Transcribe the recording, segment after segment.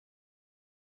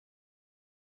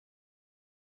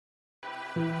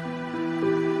Hello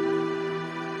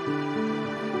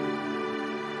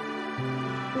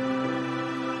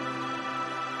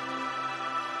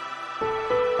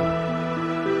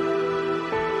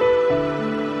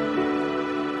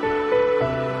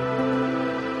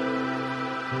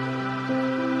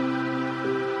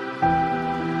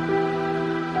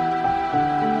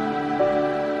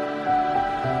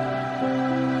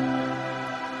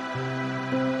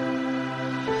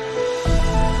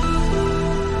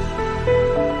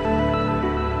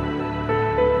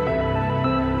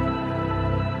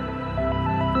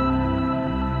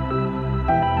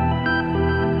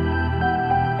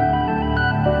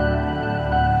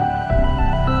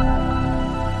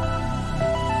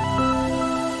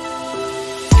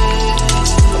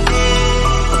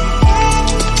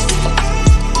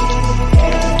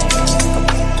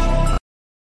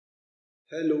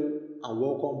and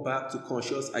welcome back to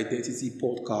Conscious Identity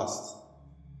Podcast.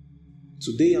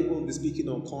 Today I'm going to be speaking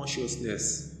on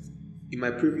consciousness. In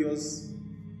my previous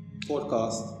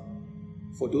podcast,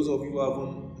 for those of you who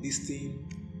haven't listened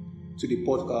to the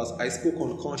podcast, I spoke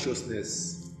on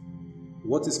consciousness.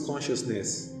 What is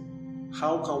consciousness?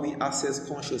 How can we access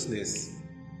consciousness?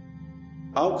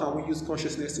 How can we use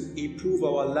consciousness to improve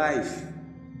our life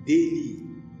daily?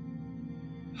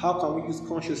 How can we use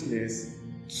consciousness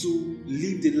to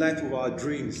live the life of our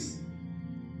dreams?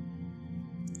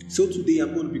 So today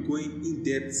I'm going to be going in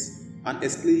depth and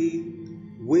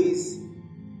explain ways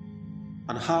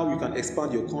and how you can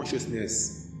expand your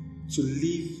consciousness to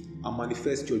live and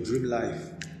manifest your dream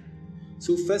life.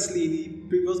 So firstly, in the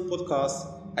previous podcast,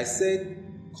 I said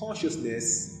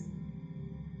consciousness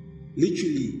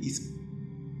literally is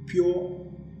pure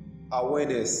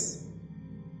awareness.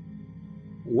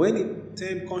 When the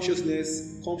term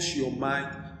consciousness comes to your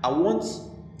mind,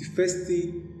 the first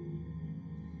thing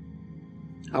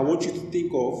I want you to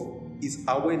think of is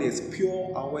awareness,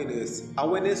 pure awareness.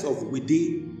 Awareness of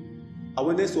within,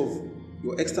 awareness of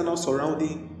your external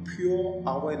surrounding, pure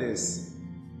awareness.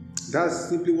 That's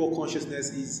simply what consciousness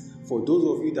is. For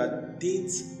those of you that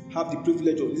didn't have the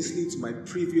privilege of listening to my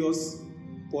previous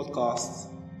podcast.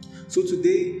 So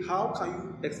today, how can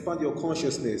you expand your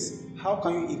consciousness? How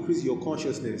can you increase your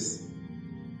consciousness?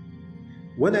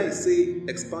 When I say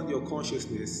expand your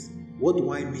consciousness, what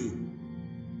do I mean?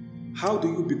 How do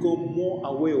you become more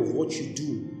aware of what you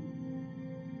do,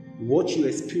 what you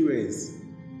experience,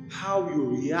 how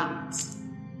you react?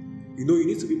 You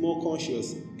need to be more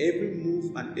conscious. Every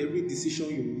move and every decision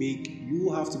you make,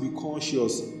 you have to be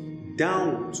conscious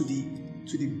down to the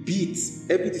beat.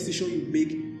 Every decision you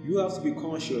make, you have to be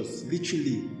conscious,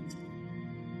 literally.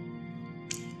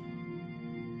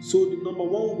 So the number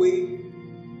one way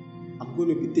I'm going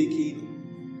to be taking,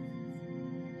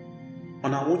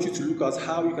 and I want you to look at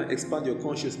how you can expand your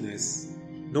consciousness.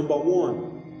 Number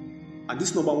one, and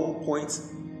this number one point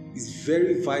is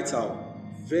very vital,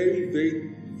 very,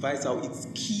 very vital. It's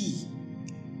key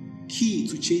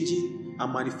to changing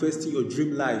and manifesting your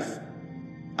dream life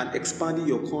and expanding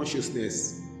your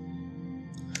consciousness.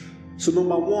 So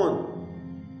number one,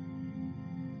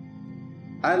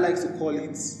 I like to call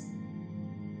it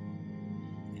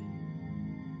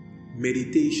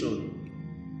meditation.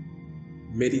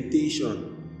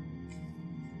 Meditation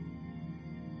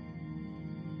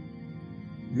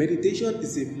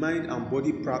is a mind and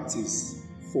body practice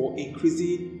for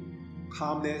increasing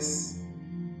calmness,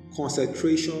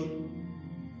 concentration,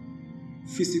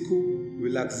 physical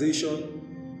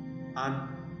relaxation, and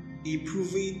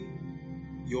improving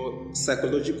your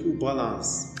psychological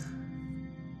balance.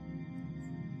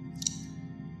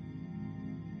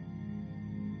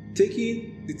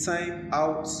 Taking the time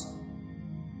out.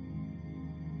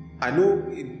 I know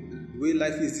in the way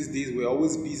life is these days, we're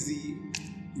always busy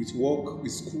with work,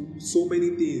 with school, so many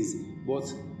things,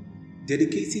 but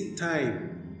dedicating time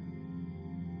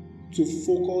to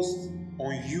focus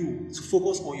on you, to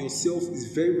focus on yourself is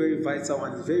very, very vital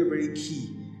and very, very key.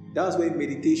 That's where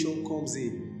meditation comes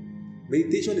in.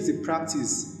 Meditation is a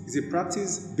practice. It's a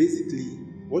practice, basically,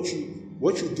 what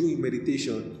you do in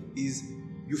meditation is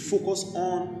you focus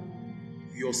on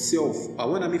yourself.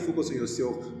 And when I mean focus on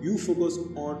yourself, you focus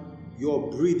on your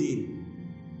breathing.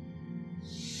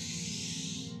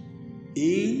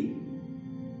 In,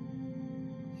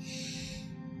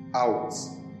 out.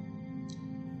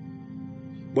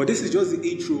 But this is just the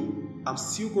intro. I'm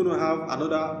still going to have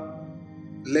another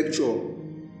lecture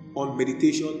on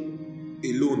meditation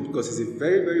alone because it's a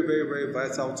very, very, very, very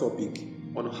vital topic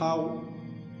on how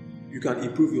you can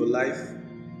improve your life.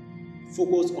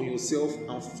 Focus on yourself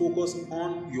and focus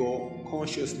on your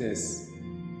consciousness.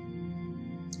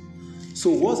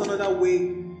 So what's another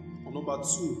way, or number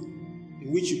two,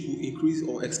 in which you could increase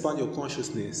or expand your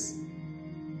consciousness.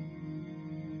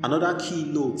 Another key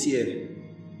note here.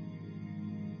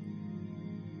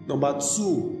 Number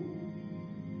 2,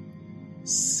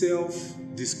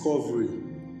 self-discovery.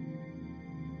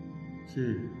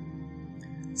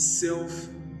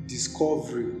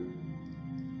 Self-discovery.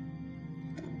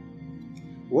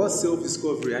 What's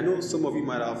self-discovery? I know some of you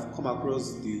might have come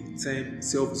across the term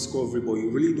self-discovery, but you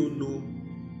really don't know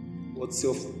what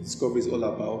self-discovery is all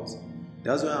about.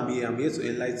 That's why I'm here. I'm here to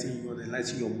enlighten you and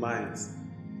enlighten your mind.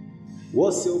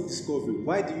 What's self-discovery?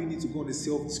 Why do you need to go on a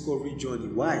self-discovery journey?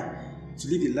 Why? To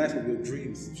live the life of your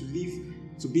dreams, to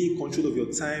be in control of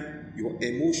your time, your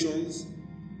emotions,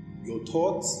 your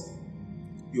thoughts,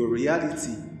 your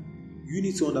reality. You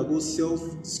need to undergo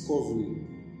self-discovery.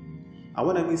 And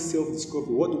when I mean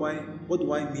self-discovery, what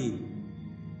do I mean?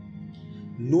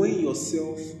 Knowing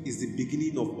yourself is the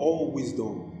beginning of all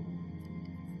wisdom.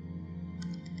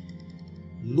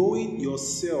 Knowing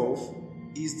yourself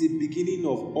is the beginning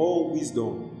of all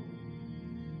wisdom.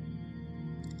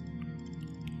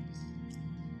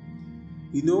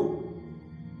 You know,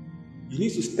 you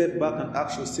need to step back and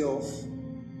ask yourself,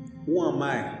 who am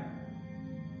I?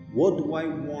 What do I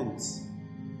want?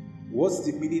 What's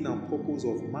the meaning and purpose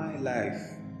of my life?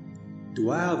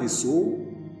 Do I have a soul?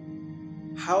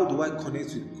 How do I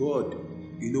connect with God?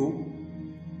 You know,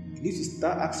 you need to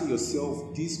start asking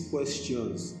yourself these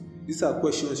questions. These are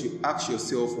questions you ask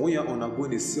yourself when you're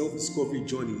undergoing a self-discovery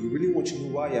journey. You really want to know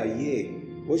why you're here.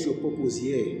 What's your purpose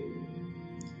here?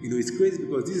 You know, it's crazy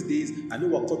because these days, I know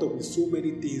we're caught up with so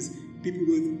many things. People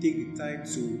don't even take the time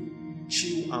to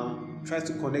chill and try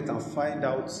to connect and find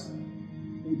out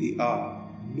who they are.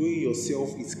 Knowing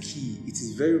yourself is key. It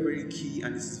is very, very key,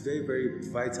 and it is very, very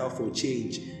vital for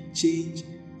change. Change,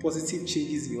 positive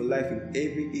changes in your life in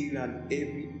every area and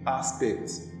every aspect.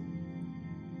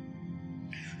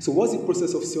 So what's the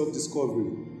process of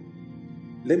self-discovery?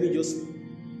 Let me just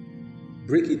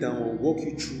break it down or walk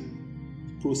you through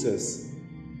the process.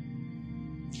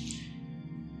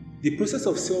 The process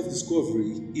of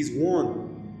self-discovery is one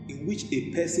in which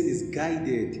a person is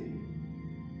guided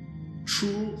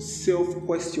through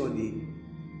self-questioning,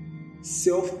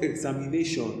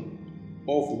 self-examination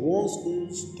of one's own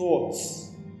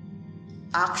thoughts,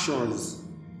 actions,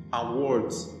 and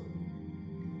words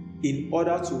in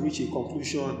order to reach a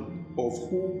conclusion of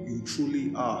who you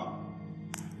truly are.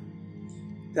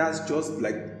 That's just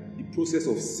like the process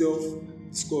of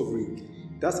self-discovery.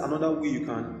 That's another way you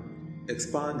can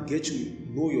expand, get to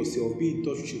know yourself, be in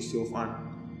touch with yourself, and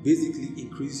basically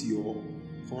increase your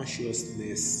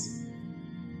consciousness.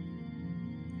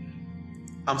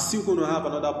 I'm still going to have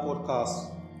another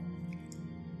podcast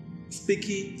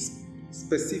speaking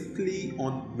specifically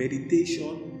on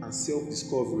meditation and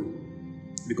self-discovery,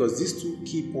 because these two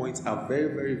key points are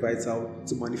very, very vital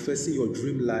to manifesting your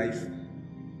dream life.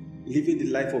 Living the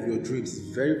life of your dreams is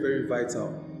very, very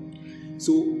vital.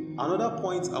 So another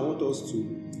point I want us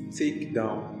to take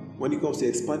down when it comes to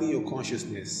expanding your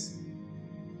consciousness.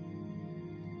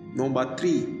 Number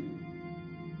 3,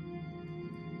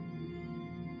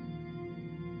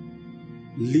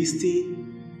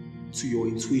 listen to your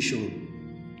intuition.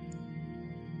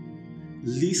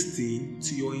 Listen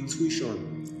to your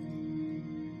intuition.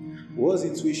 What's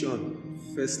intuition?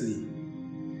 Firstly,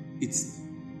 it's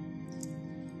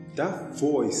that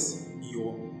voice,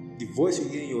 the voice you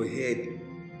hear in your head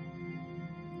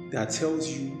that tells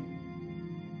you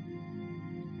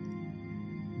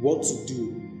what to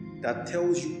do, that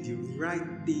tells you the right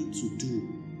thing to do.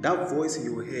 That voice in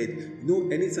your head. You know,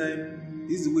 anytime,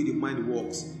 this is the way the mind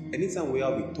works. Anytime we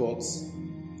have a thought,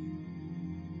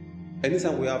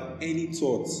 anytime we have any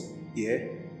thoughts,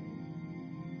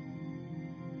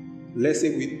 let's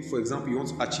say, for example, you want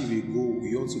to achieve a goal,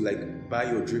 you want to buy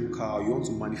your dream car, you want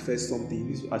to manifest something, you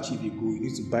need to achieve a goal, you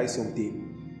need to buy something.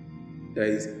 That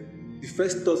is the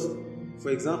first thought. For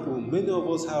example, many of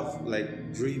us have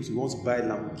dreams. We want to buy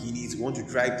Lamborghinis, we want to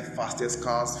drive the fastest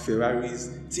cars, Ferraris.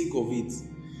 Think of it.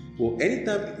 But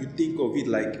anytime you think of it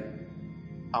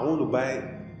I want to buy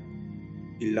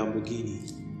a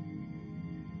Lamborghini,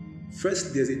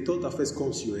 first there's a thought that first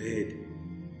comes to your head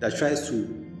that tries to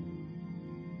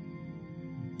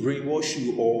brainwash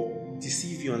you or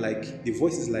deceive you, and the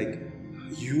voice is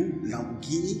you,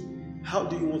 Lamborghini? How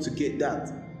do you want to get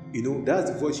that? You know, that's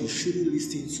the voice you shouldn't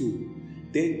listen to.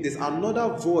 Then there's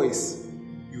another voice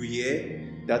you hear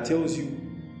that tells you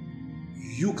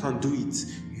you can do it.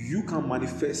 You can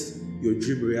manifest your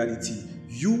dream reality.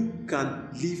 You can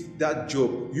leave that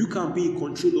job. You can be in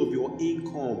control of your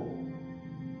income.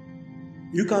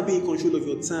 You can be in control of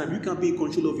your time. You can be in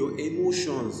control of your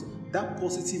emotions. That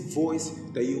positive voice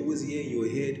that you always hear in your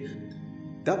head,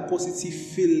 That positive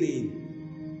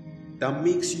feeling that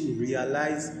makes you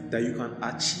realize that you can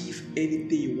achieve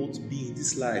anything you want to be in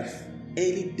this life.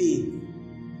 Anything.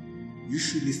 You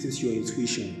should listen to your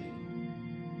intuition.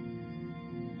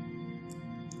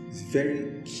 It's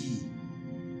very key.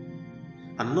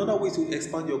 Another way to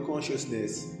expand your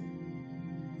consciousness,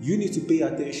 you need to pay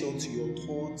attention to your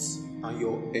thoughts and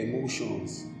your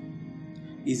emotions.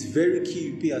 It's very key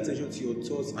you pay attention to your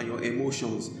thoughts and your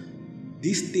emotions.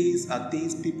 These things are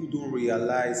things people don't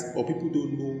realize or people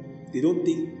don't know. They don't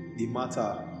think they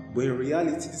matter. But in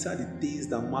reality, these are the things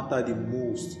that matter the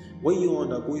most. When you're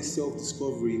undergoing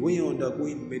self-discovery, when you're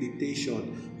undergoing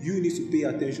meditation, you need to pay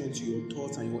attention to your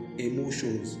thoughts and your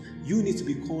emotions. You need to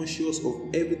be conscious of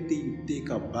everything you think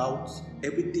about,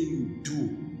 everything you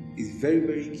do. Is very,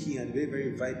 very key and very,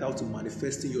 very vital to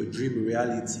manifesting your dream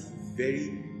reality.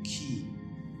 Very key.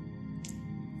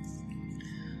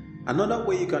 Another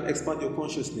way you can expand your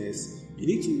consciousness, you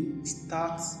need to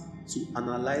start to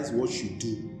analyze what you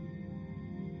do.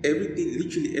 Everything,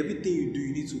 literally everything you do,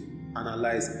 you need to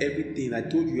analyze everything. I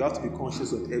told you, you have to be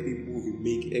conscious of every move you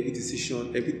make, every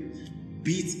decision, every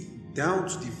beat down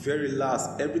to the very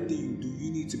last. Everything you do,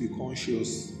 you need to be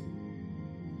conscious.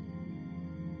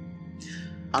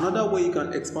 Another way you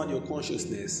can expand your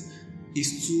consciousness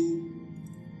is to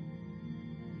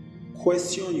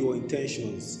question your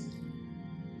intentions.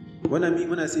 When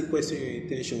I say question your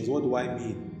intentions, what do I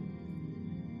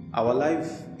mean? Our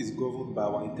life is governed by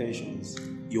our intentions,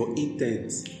 your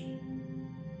intent.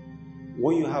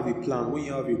 When you have a plan, when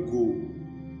you have a goal,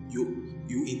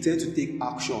 you intend to take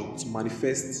action to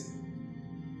manifest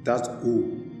that goal.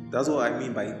 That's what I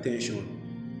mean by intention.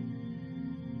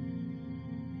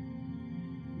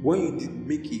 When you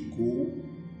make a goal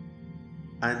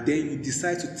and then you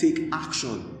decide to take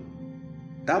action,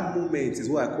 that moment is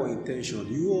what I call intention.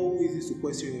 You always need to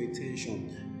question your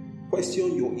intention.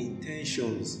 Question your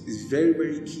intentions is very,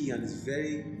 very key and is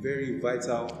very, very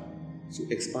vital to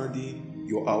expanding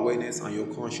your awareness and your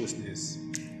consciousness.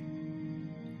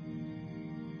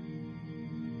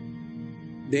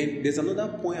 Then there's another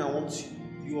point I want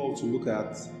you all to look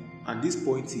at, and this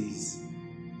point is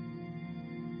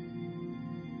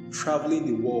traveling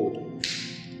the world.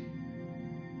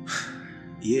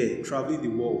 Traveling the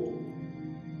world.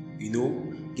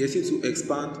 Getting to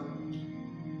expand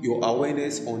your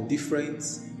awareness on different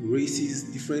races,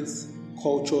 different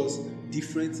cultures,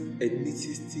 different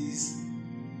ethnicities,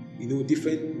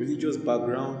 different religious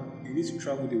background. You need to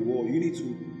travel the world. You need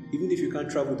to, even if you can't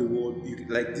travel the world,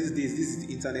 like these days, this is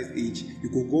the internet age. You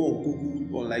can go on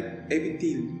Google or like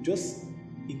everything. Just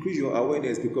increase your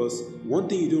awareness, because one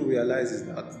thing you don't realize is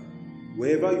that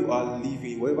wherever you are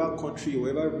living, whatever country,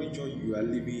 whatever region you are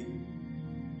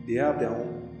living, they have their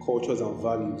own cultures and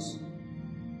values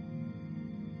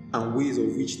and ways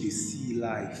of which they see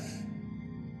life.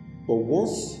 But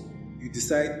once you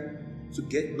decide to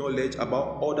get knowledge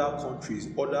about other countries,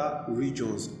 other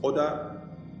regions, other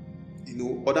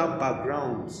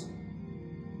backgrounds,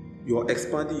 you're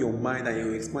expanding your mind and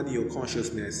you're expanding your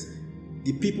consciousness.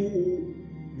 The people who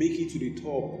make it to the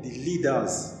top, the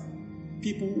leaders,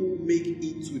 people who make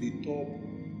it to the top,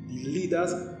 the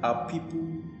leaders are people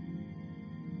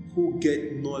who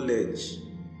get knowledge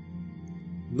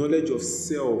of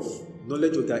self,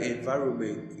 knowledge of their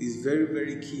environment is very,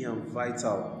 very key and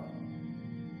vital.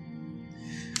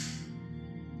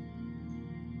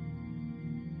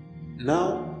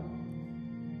 Now,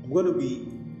 I'm going to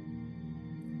be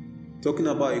talking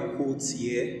about a quote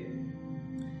here.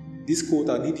 This quote,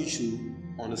 I need you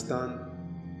to understand,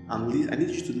 and I need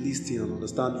you to listen and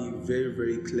understand it very,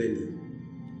 very clearly.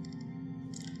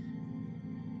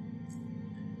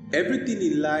 Everything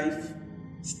in life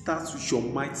starts with your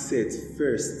mindset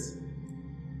first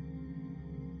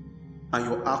and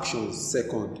your actions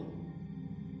second.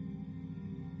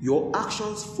 Your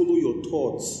actions follow your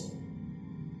thoughts,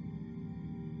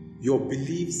 your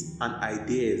beliefs and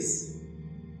ideas.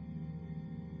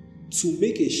 To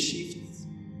make a shift,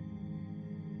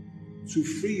 to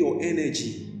free your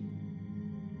energy,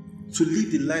 to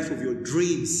live the life of your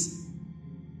dreams,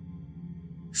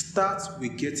 start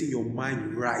with getting your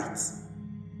mind right.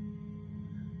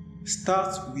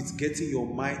 Start with getting your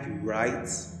mind right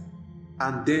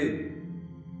and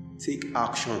then take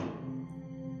action.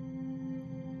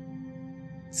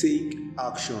 Take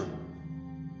action.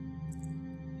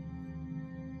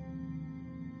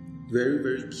 Very,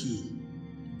 very key,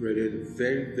 brethren.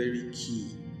 Very, very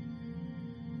key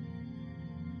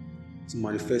to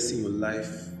manifesting your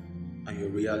life and your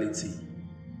reality.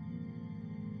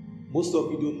 Most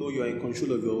of you don't know you are in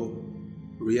control of your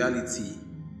reality.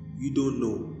 You don't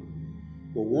know.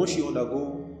 But once you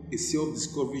undergo a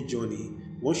self-discovery journey,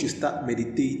 once you start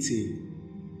meditating,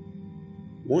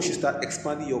 once you start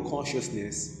expanding your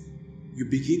consciousness, you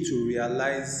begin to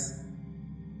realize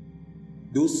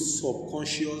those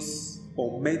subconscious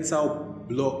or mental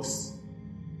blocks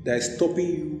that is stopping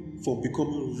you from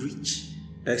becoming rich,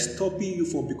 that is stopping you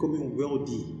from becoming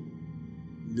wealthy.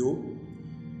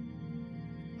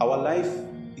 Our life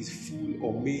is full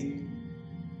or made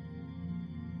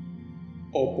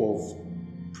up of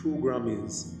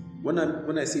programmings. When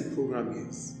I say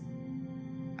programmings,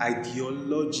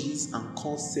 ideologies and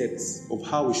concepts of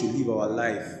how we should live our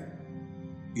life.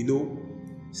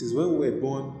 Since when we were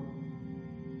born,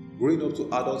 growing up to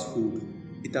adulthood,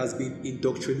 it has been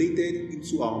indoctrinated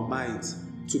into our minds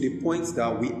to the point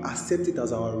that we accept it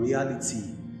as our reality.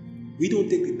 We don't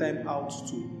take the time out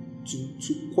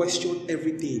to question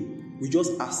everything. We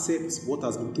just accept what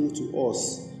has been told to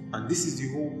us. And this is the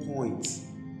whole point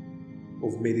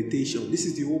of meditation. This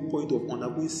is the whole point of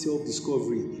undergoing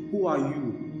self-discovery. Who are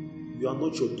you? You are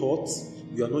not your thoughts.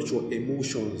 You are not your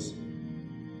emotions.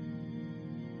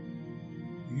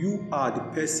 You are the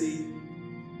person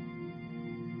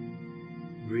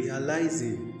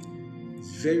realizing. It's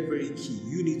very, very key.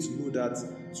 You need to know that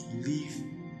to live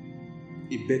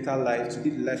a better life, to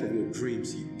live the life of your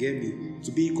dreams, you get me?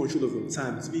 To be in control of your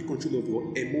time, to be in control of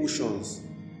your emotions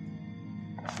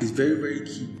is very, very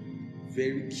key.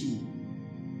 Very key.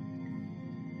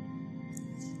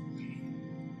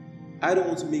 I don't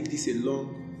want to make this a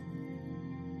long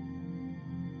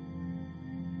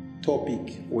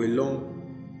topic or a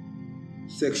long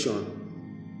section.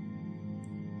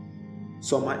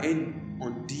 So I might end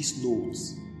on these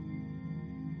notes.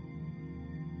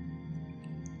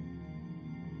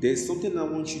 There's something I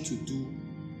want you to do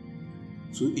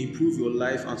to improve your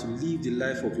life and to live the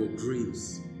life of your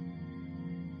dreams.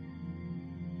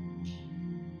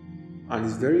 And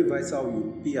it's very vital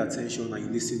you pay attention and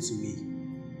you listen to me.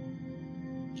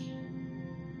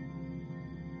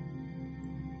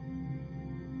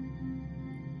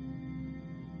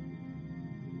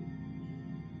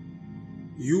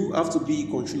 You have to be in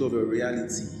control of your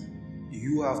reality.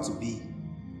 You have to be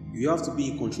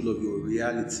in control of your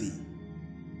reality.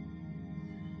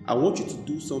 I want you to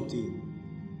do something.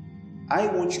 I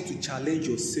want you to challenge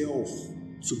yourself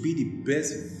to be the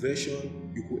best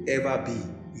version you could ever be.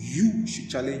 You should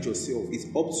challenge yourself. It's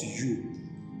up to you.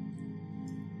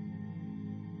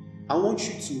 I want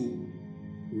you to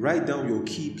write down your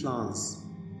key plans,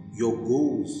 your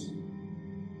goals,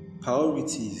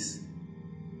 priorities.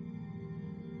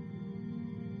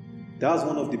 That's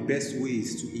one of the best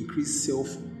ways to increase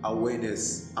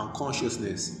self-awareness and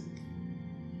consciousness.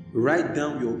 Write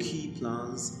down your key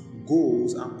plans,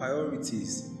 goals, and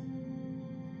priorities.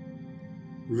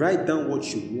 Write down what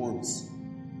you want.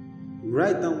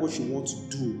 Write down what you want to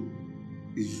do.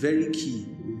 It's very key.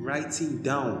 Writing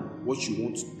down what you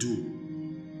want to do.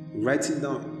 Writing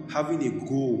down, having a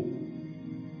goal.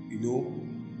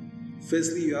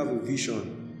 Firstly, you have a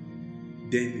vision.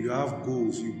 Then you have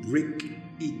goals. You break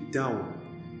it down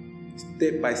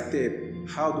step by step.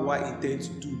 How do I intend to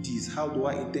do this? How do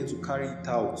I intend to carry it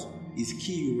out? It's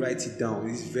key you write it down.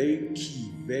 It's very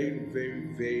key. Very, very,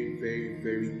 very, very,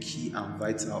 very key and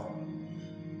vital.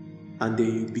 And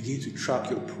then you begin to track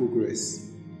your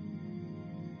progress.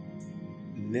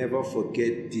 Never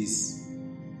forget this.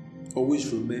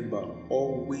 Always remember.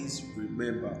 Always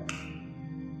remember.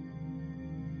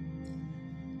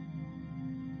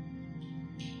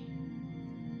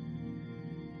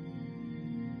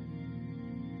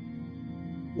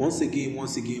 Once again,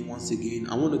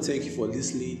 I want to thank you for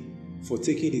listening, for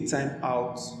taking the time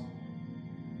out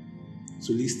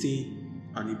to listen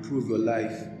and improve your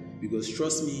life. Because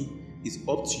trust me, it's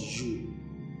up to you.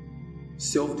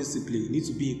 Self-discipline, you need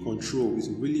to be in control. It's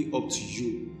really up to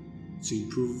you to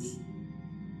improve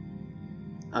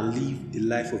and live the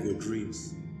life of your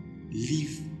dreams.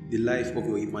 Live the life of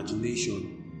your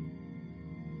imagination.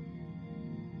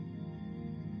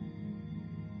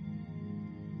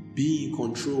 Be in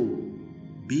control.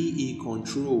 Be in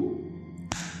control.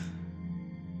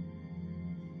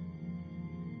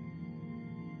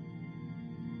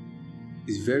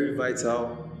 It's very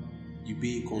vital you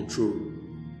be in control.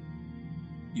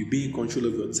 You be in control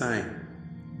of your time.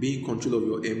 Be in control of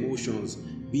your emotions.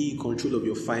 Be in control of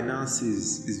your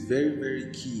finances. It's very,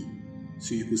 very key.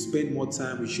 So you could spend more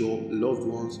time with your loved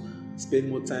ones, spend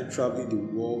more time traveling the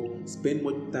world, spend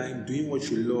more time doing what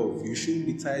you love. You shouldn't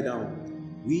be tied down.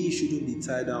 We shouldn't be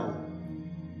tied down.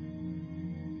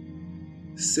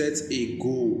 Set a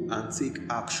goal and take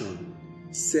action.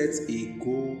 Set a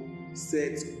goal,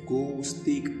 set goals,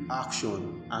 take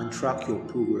action, and track your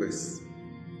progress.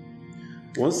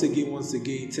 Once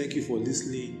again, thank you for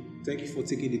listening. Thank you for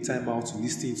taking the time out to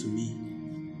listen to me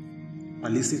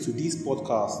and listen to this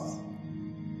podcast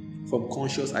from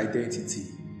Conscious Identity.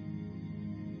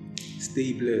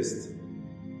 Stay blessed.